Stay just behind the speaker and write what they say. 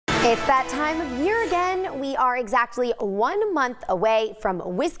It's that time of year again. We are exactly 1 month away from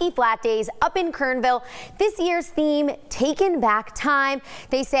Whiskey Flat Days up in Kernville. This year's theme, Taken Back Time.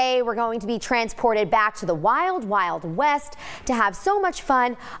 They say we're going to be transported back to the wild, wild west to have so much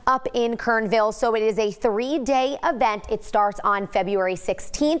fun up in Kernville. So it is a 3-day event. It starts on February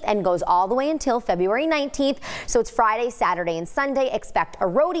 16th and goes all the way until February 19th. So it's Friday, Saturday, and Sunday. Expect a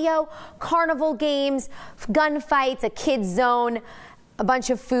rodeo, carnival games, gunfights, a kids zone, a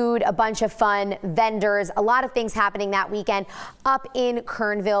bunch of food, a bunch of fun, vendors, a lot of things happening that weekend up in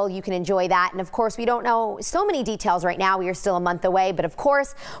Kernville. You can enjoy that. And of course, we don't know so many details right now. We are still a month away. But of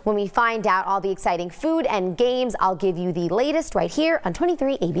course, when we find out all the exciting food and games, I'll give you the latest right here on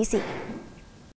 23 ABC.